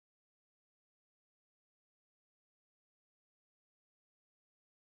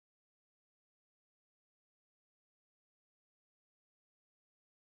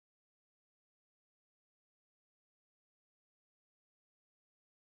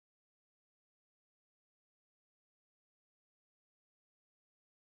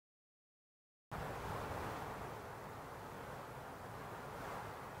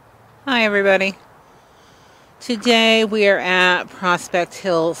Hi everybody. Today we are at Prospect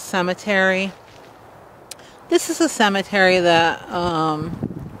Hill Cemetery. This is a cemetery that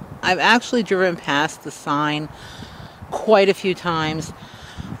I've actually driven past the sign quite a few times.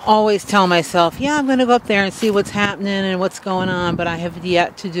 Always tell myself, yeah, I'm going to go up there and see what's happening and what's going on, but I have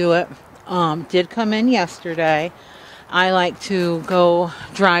yet to do it. Did come in yesterday. I like to go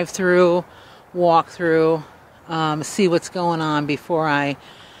drive through, walk through, see what's going on before I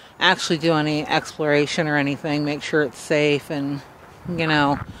actually do any exploration or anything. Make sure it's safe and, you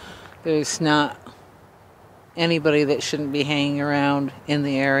know, there's not anybody that shouldn't be hanging around in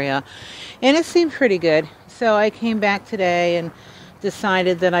the area. And it seemed pretty good. So I came back today and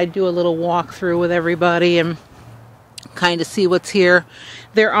decided that I'd do a little walkthrough with everybody and kind of see what's here.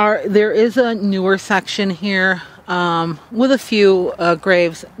 There is a newer section here with a few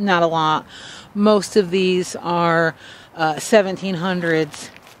graves, not a lot. Most of these are 1700s,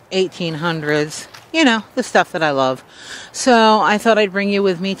 1800s, you know, the stuff that I love. So I thought I'd bring you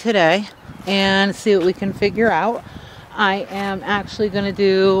with me today and see what we can figure out. I am actually going to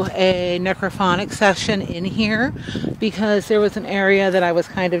do a necrophonic session in here because there was an area that I was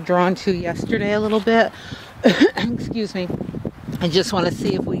kind of drawn to yesterday a little bit. Excuse me. I just want to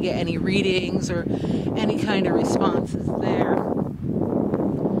see if we get any readings or any kind of responses there.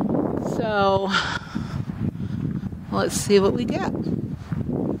 So let's see what we get.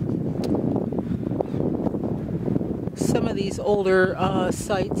 Some of these older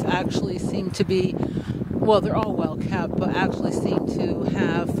sites actually seem to be, well, they're all well kept, but actually seem to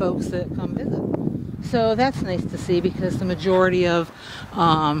have folks that come visit. So that's nice to see because the majority of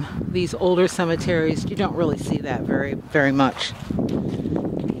these older cemeteries, you don't really see that very much.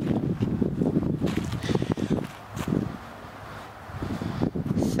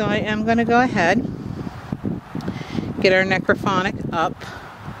 So I am going to go ahead, get our necrophonic up.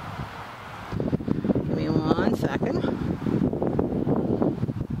 Give me 1 second.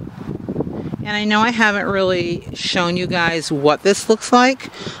 And I know I haven't really shown you guys what this looks like,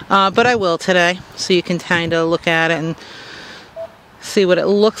 but I will today, so you can kind of look at it and see what it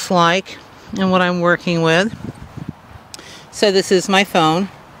looks like and what I'm working with. So this is my phone.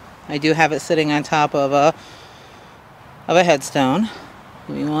 I do have it sitting on top of a headstone.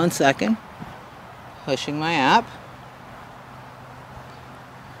 Give me 1 second. Pushing my app.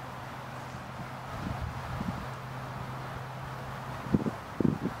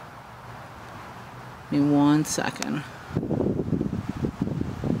 Give me 1 second.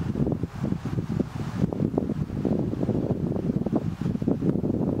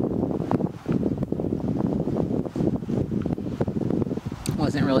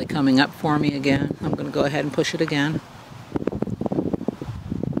 Wasn't really coming up for me again. I'm going to go ahead and push it again.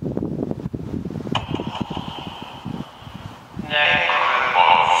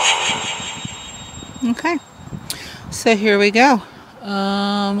 Okay, so here we go.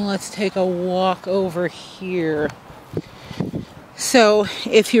 Let's take a walk over here. So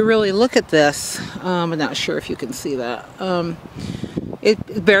if you really look at this, I'm not sure if you can see that. It's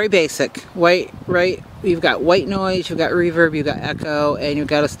very basic. White, right? You've got white noise, you've got reverb, you've got echo, and you've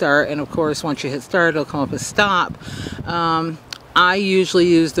got a start. And of course, once you hit start, it'll come up as stop. I usually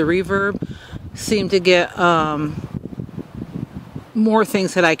use the reverb. Seem to get more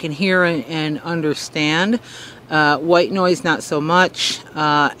things that I can hear and understand. White noise, not so much.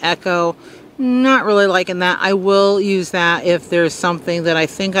 Echo, not really liking that. I will use that if there's something that I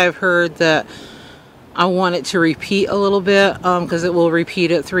think I've heard that I want it to repeat a little bit, because it will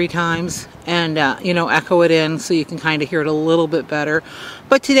repeat it 3 times and, you know, echo it in so you can kind of hear it a little bit better.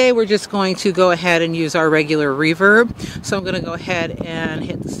 But today we're just going to go ahead and use our regular reverb. So I'm going to go ahead and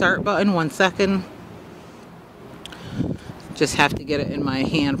hit the start button. 1 second. Just have to get it in my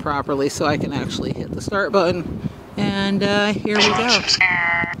hand properly so I can actually hit the start button. And here we go.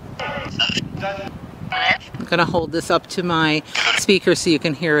 I'm going to hold this up to my speaker so you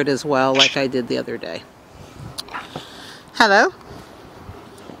can hear it as well, like I did the other day. Hello?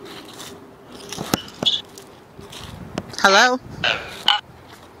 Hello?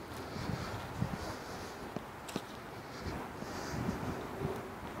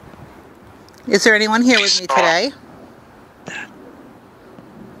 Is there anyone here with me today?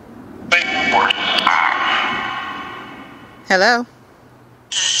 Hello?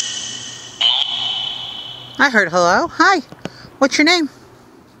 I heard hello. Hi. What's your name?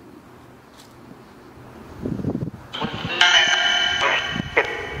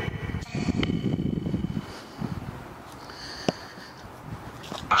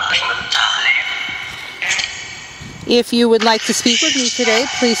 If you would like to speak with me today,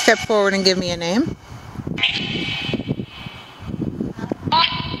 please step forward and give me a name.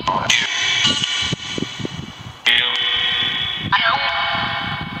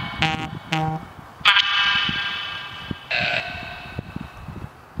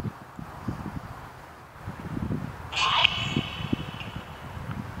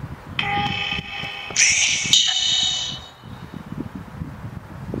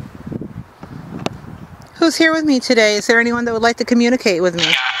 Who's here with me today? Is there anyone that would like to communicate with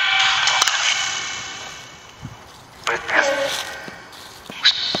me?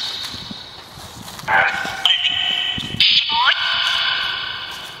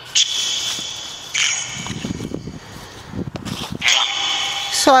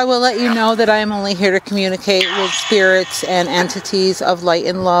 So I will let you know that I am only here to communicate with spirits and entities of light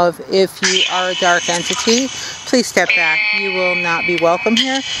and love. If you are a dark entity, please step back. You will not be welcome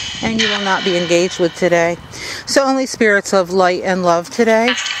here, and you will not be engaged with today. So only spirits of light and love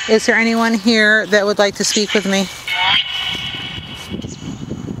today. Is there anyone here that would like to speak with me?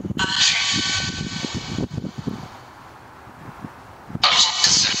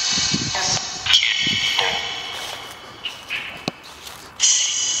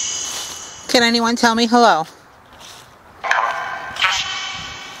 Can anyone tell me hello?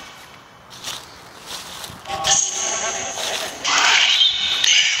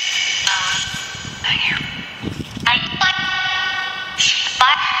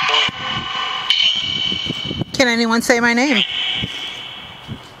 Can anyone say my name?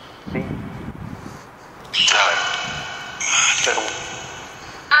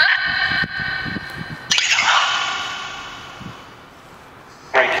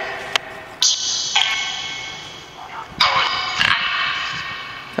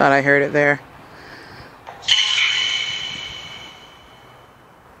 Thought I heard it there.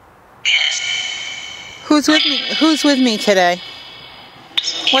 Who's with me? Who's with me today?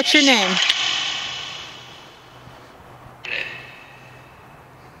 What's your name?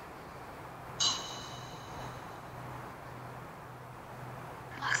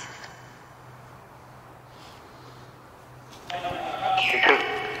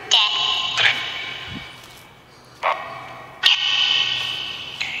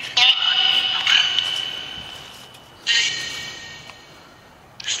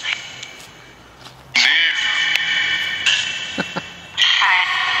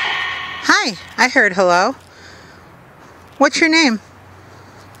 Hi, I heard hello. What's your name?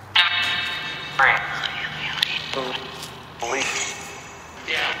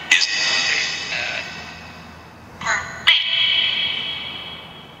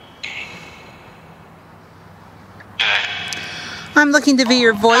 I'm looking to be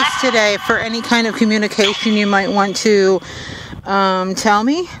your voice today for any kind of communication you might want to tell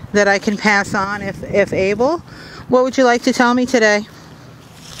me that I can pass on if able. What would you like to tell me today?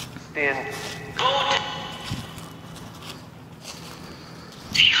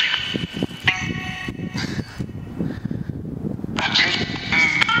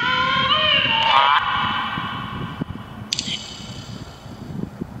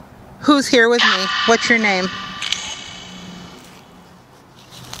 Who's here with me? What's your name?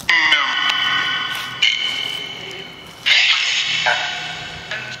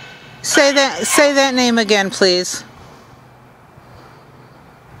 Say that name again, please.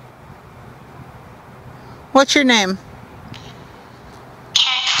 What's your name?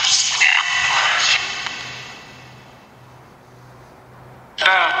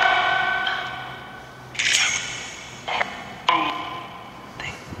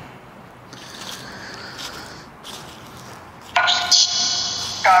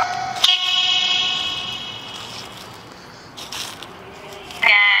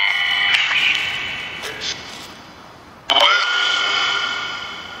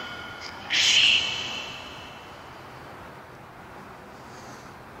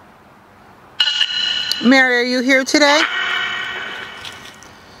 Mary, are you here today?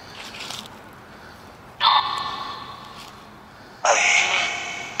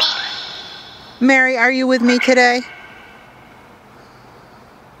 Mary, are you with me today?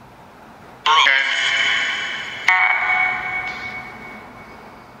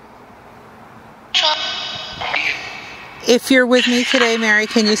 If you're with me today, Mary,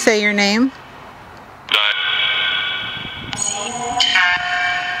 can you say your name?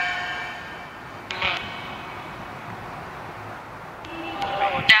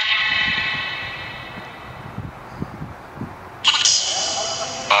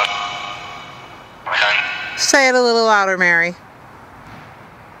 Say it a little louder, Mary.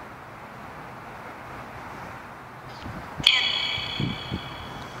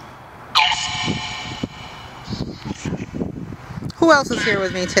 Who else is here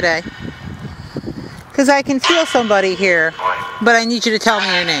with me today? Because I can feel somebody here, but I need you to tell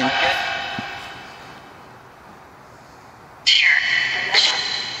me your name.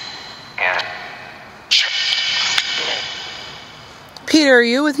 Peter, are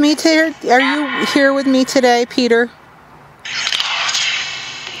you with me today? Are you here with me today, Peter?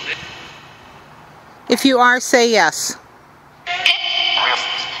 If you are, say yes.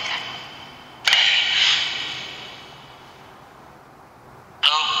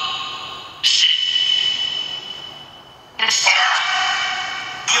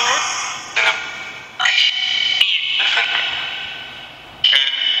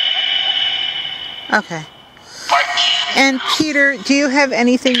 Okay. And Peter, do you have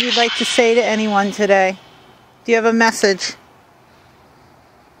anything you'd like to say to anyone today? Do you have a message?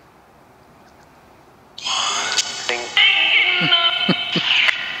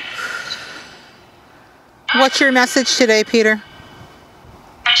 What's your message today, Peter?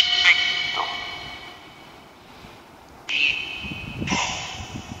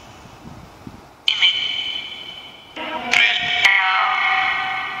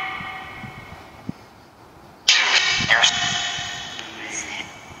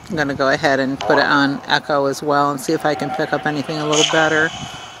 I'm going to go ahead and put it on echo as well and see if I can pick up anything a little better.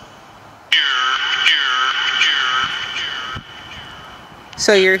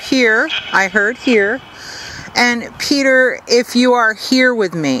 So you're here. I heard here. And Peter, if you are here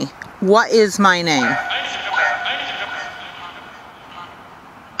with me, what is my name?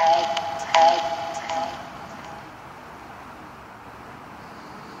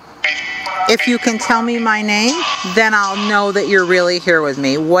 If you can tell me my name, then I'll know that you're really here with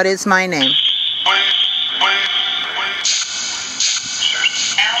me. What is my name?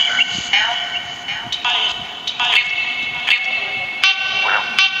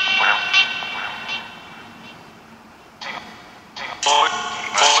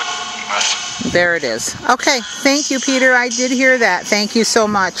 There it is. Okay, thank you, Peter. I did hear that. Thank you so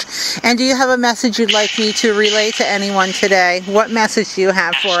much. And do you have a message you'd like me to relay to anyone today? What message do you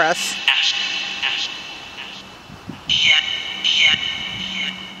have for us?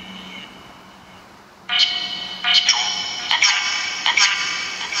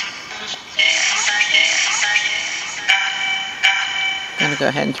 I'm going to go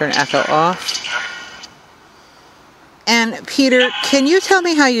ahead and turn echo off. And Peter, can you tell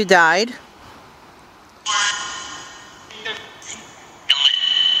me how you died?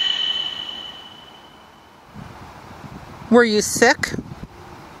 Were you sick?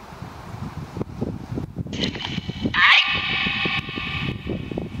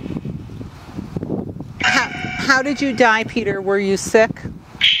 How did you die, Peter? Were you sick?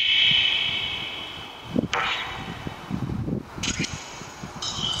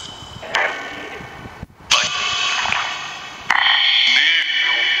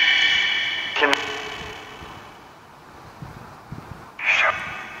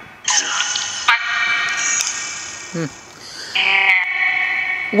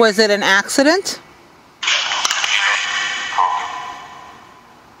 Was it an accident?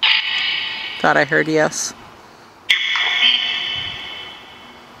 Thought I heard yes.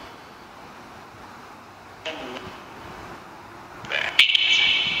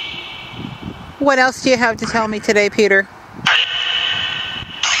 What else do you have to tell me today, Peter?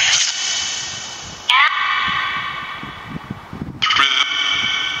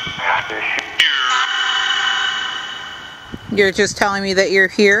 You're just telling me that you're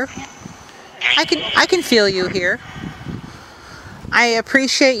here? I can feel you here. I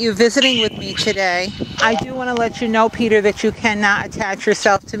appreciate you visiting with me today. I do want to let you know, Peter, that you cannot attach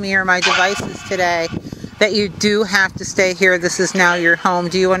yourself to me or my devices today. That you do have to stay here. This is now your home.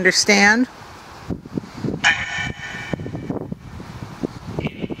 Do you understand?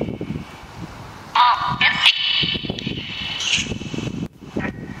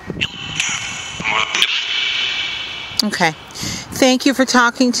 Okay. Thank you for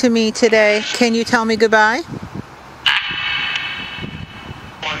talking to me today. Can you tell me goodbye?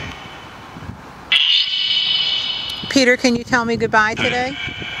 Peter, can you tell me goodbye today?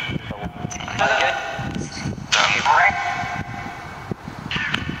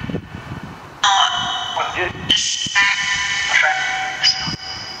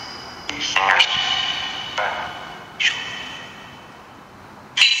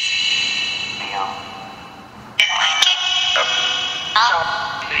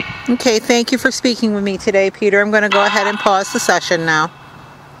 Okay, thank you for speaking with me today, Peter. I'm going to go ahead and pause the session now.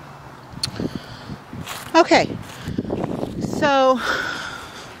 Okay, so,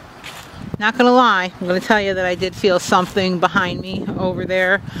 not going to lie, I'm going to tell you that I did feel something behind me over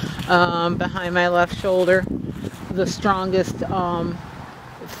there, behind my left shoulder. The strongest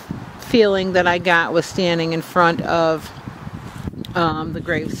feeling that I got was standing in front of the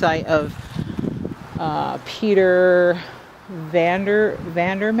gravesite of Peter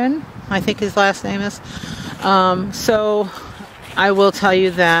Vanderman, I think his last name is. So I will tell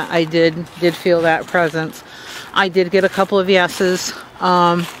you that I did feel that presence. I did get a couple of yeses.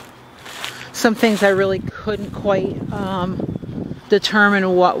 Some things I really couldn't quite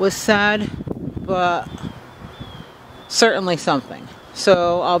determine what was said, but certainly something.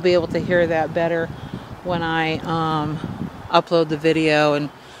 So I'll be able to hear that better when I upload the video and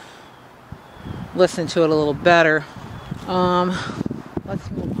listen to it a little better. Let's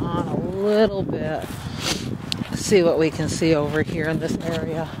move on a little bit. See what we can see over here in this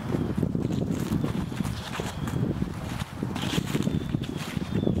area.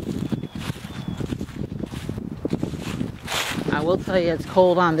 I will tell you it's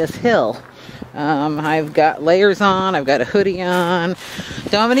cold on this hill. I've got layers on, I've got a hoodie on,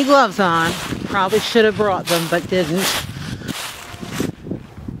 don't have any gloves on. Probably should have brought them, but didn't.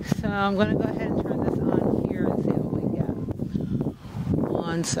 So I'm going to go ahead and turn this on here and see what we get.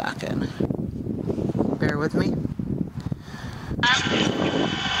 1 second. Bear with me.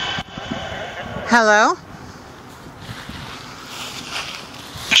 Hello?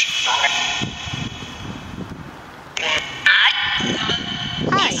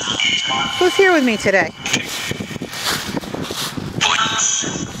 Hi. Who's here with me today?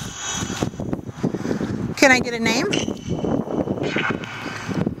 Can I get a name?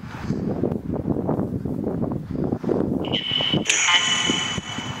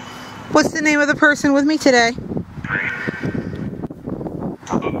 What's the name of the person with me today?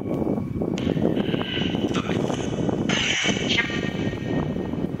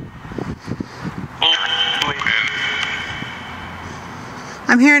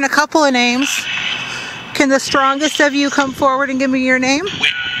 I'm hearing a couple of names. Can the strongest of you come forward and give me your name?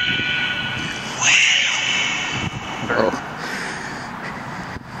 Oh.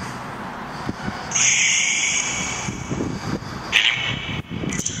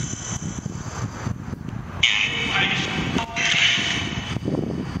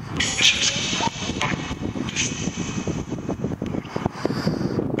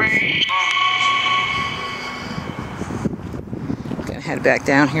 Gonna head back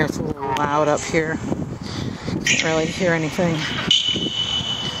down here. It's a little loud up here. Can't really hear anything.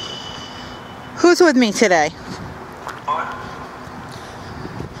 Who's with me today?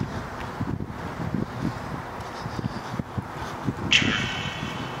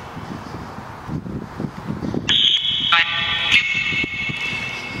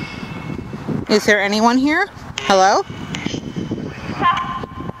 Is there anyone here? Hello?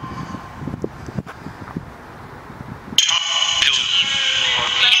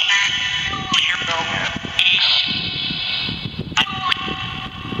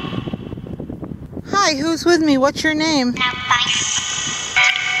 Hi, who's with me? What's your name?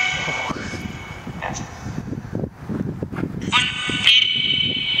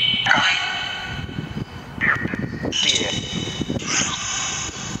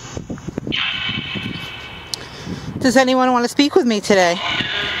 Does anyone want to speak with me today?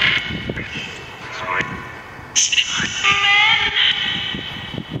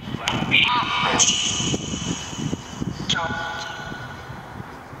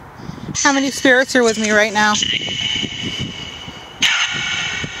 How many spirits are with me right now?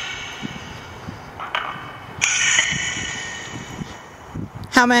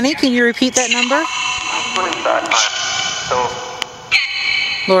 How many? Can you repeat that number?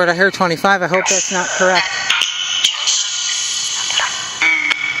 Lord, I heard 25. I hope that's not correct.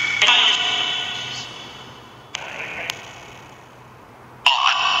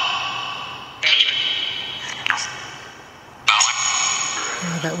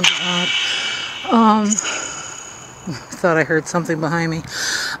 Oh, that was odd. Thought I heard something behind me.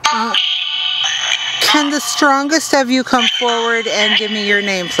 Can the strongest of you come forward and give me your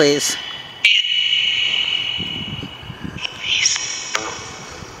name, please?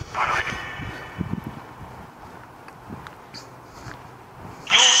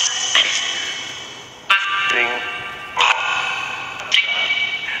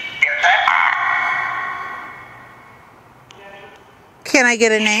 Can I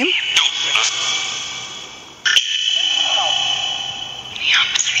get a name?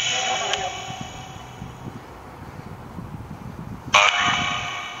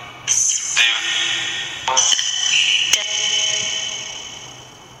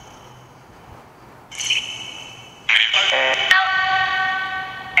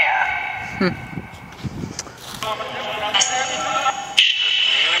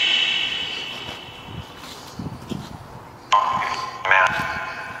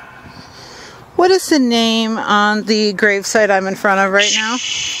 What is the name on the gravesite I'm in front of right now?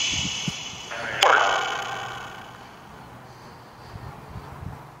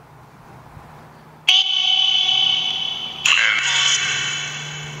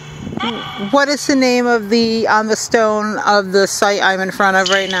 What is the name of the on the stone of the site I'm in front of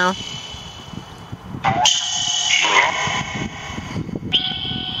right now?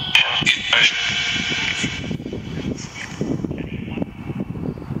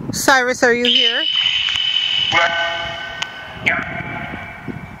 Cyrus, are you here?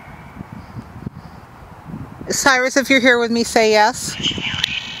 Cyrus, if you're here with me, say yes.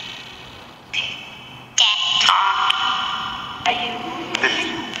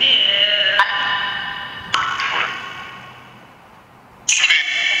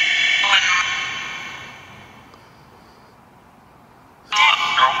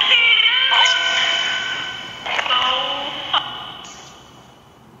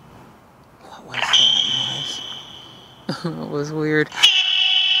 was weird.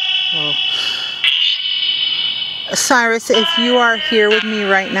 Oh. Cyrus, if you are here with me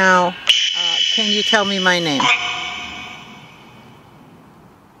right now, can you tell me my name?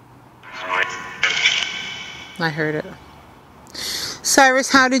 I heard it. Cyrus,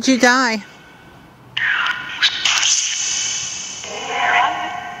 how did you die?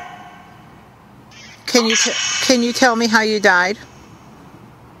 Can you tell me how you died?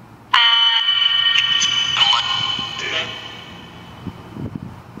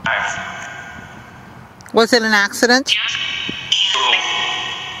 Was it an accident?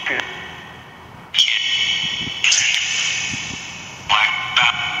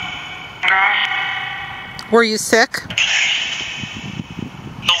 Were you sick?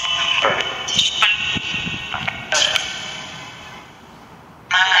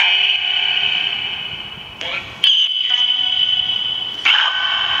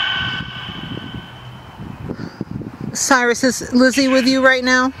 Cyrus, is Lizzie with you right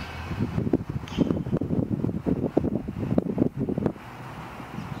now?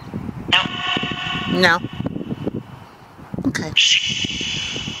 No. Okay.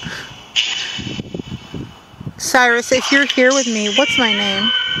 Cyrus, if you're here with me, what's my name?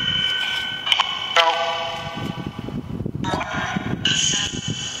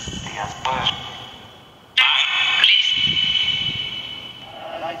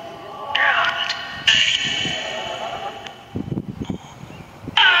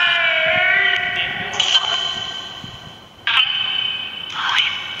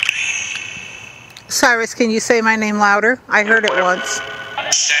 Cyrus, can you say my name louder? I heard it once.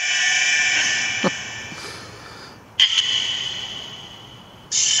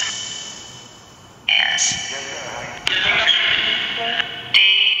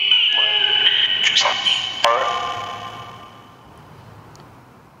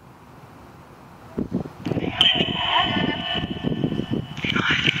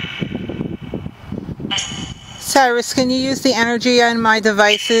 Cyrus, can you use the energy on my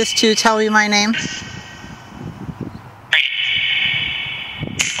devices to tell me my name?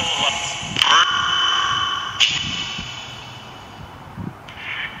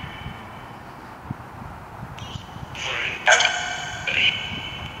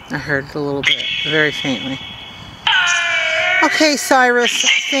 I heard it a little bit, very faintly. Okay, Cyrus,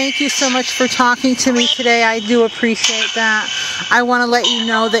 thank you so much for talking to me today. I do appreciate that. I want to let you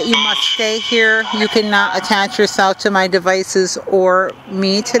know that you must stay here. You cannot attach yourself to my devices or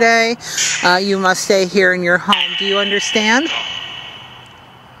me today. You must stay here in your home. Do you understand?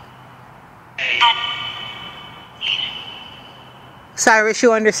 Cyrus,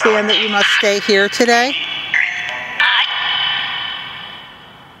 you understand that you must stay here today?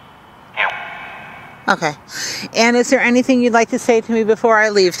 Okay. And is there anything you'd like to say to me before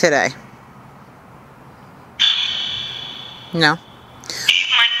I leave today? No?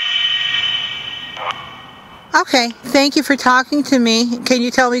 Okay. Thank you for talking to me. Can you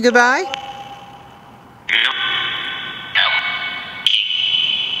tell me goodbye?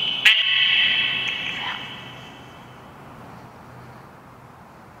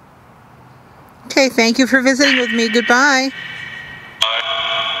 Okay. Thank you for visiting with me. Goodbye.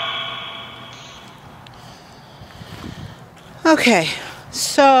 Okay,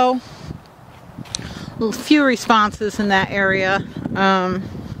 so a few responses in that area.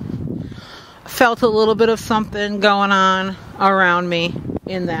 Felt a little bit of something going on around me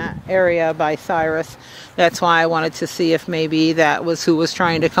in that area by Cyrus. That's why I wanted to see if maybe that was who was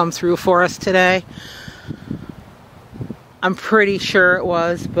trying to come through for us today. I'm pretty sure it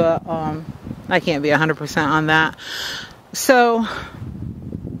was, but I can't be 100% on that. So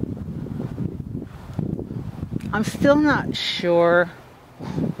I'm still not sure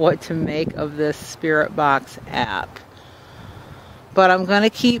what to make of this Spirit Box app, but I'm going to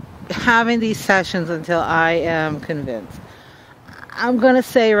keep having these sessions until I am convinced. I'm going to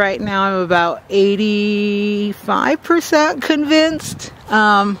say right now I'm about 85% convinced.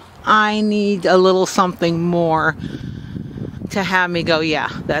 I need a little something more to have me go, yeah,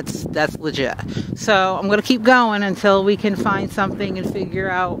 that's legit. So I'm going to keep going until we can find something and figure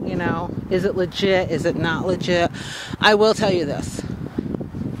out, you know, is it legit? Is it not legit? I will tell you this.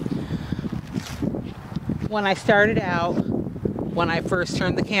 When I started out, when I first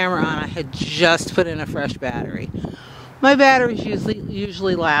turned the camera on, I had just put in a fresh battery. My batteries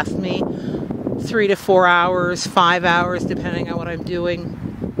usually last me 3 to 4 hours, 5 hours, depending on what I'm doing.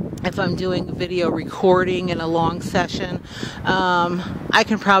 If I'm doing video recording in a long session, I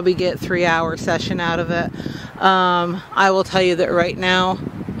can probably get 3-hour session out of it. I will tell you that right now,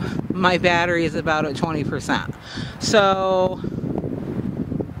 my battery is about at 20%. So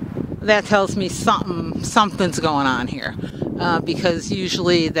that tells me something's going on here. because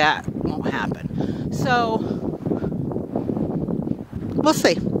usually that won't happen. So we'll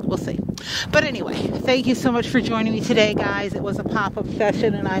see. We'll see. But anyway, thank you so much for joining me today, guys. It was a pop-up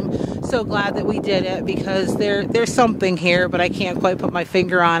session, and I'm so glad that we did it, because there's something here, but I can't quite put my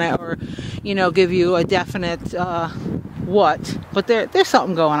finger on it, or, you know, give you a definite what. But there's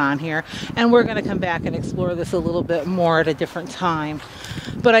something going on here, and we're going to come back and explore this a little bit more at a different time.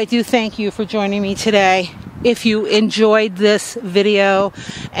 But I do thank you for joining me today. If you enjoyed this video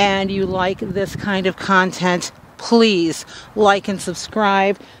and you like this kind of content, please like and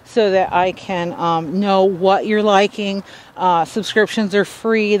subscribe so that I can know what you're liking. Subscriptions are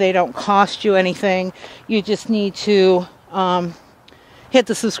free. They don't cost you anything. You just need to hit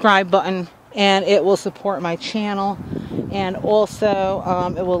the subscribe button, and it will support my channel. And also,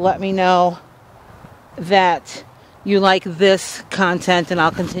 it will let me know that you like this content, and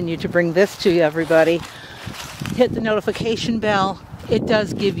I'll continue to bring this to you, everybody. Hit the notification bell. It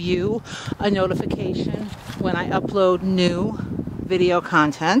does give you a notification when I upload new video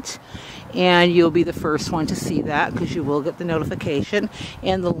content, and you'll be the first one to see that, because you will get the notification,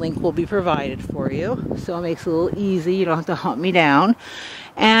 and the link will be provided for you, so it makes it a little easy. You don't have to hunt me down.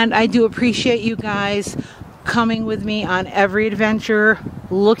 And I do appreciate you guys coming with me on every adventure,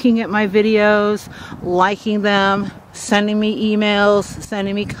 looking at my videos, liking them, sending me emails,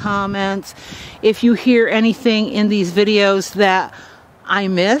 sending me comments. If you hear anything in these videos that I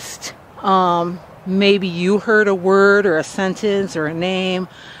missed, maybe you heard a word or a sentence or a name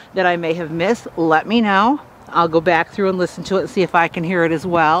that I may have missed, let me know. I'll go back through and listen to it and see if I can hear it as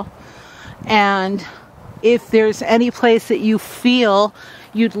well. And if there's any place that you feel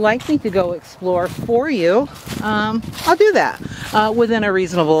you'd like me to go explore for you, I'll do that within a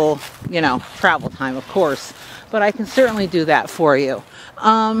reasonable, travel time, of course. But I can certainly do that for you.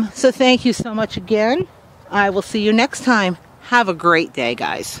 So thank you so much again. I will see you next time. Have a great day,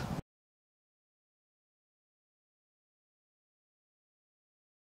 guys.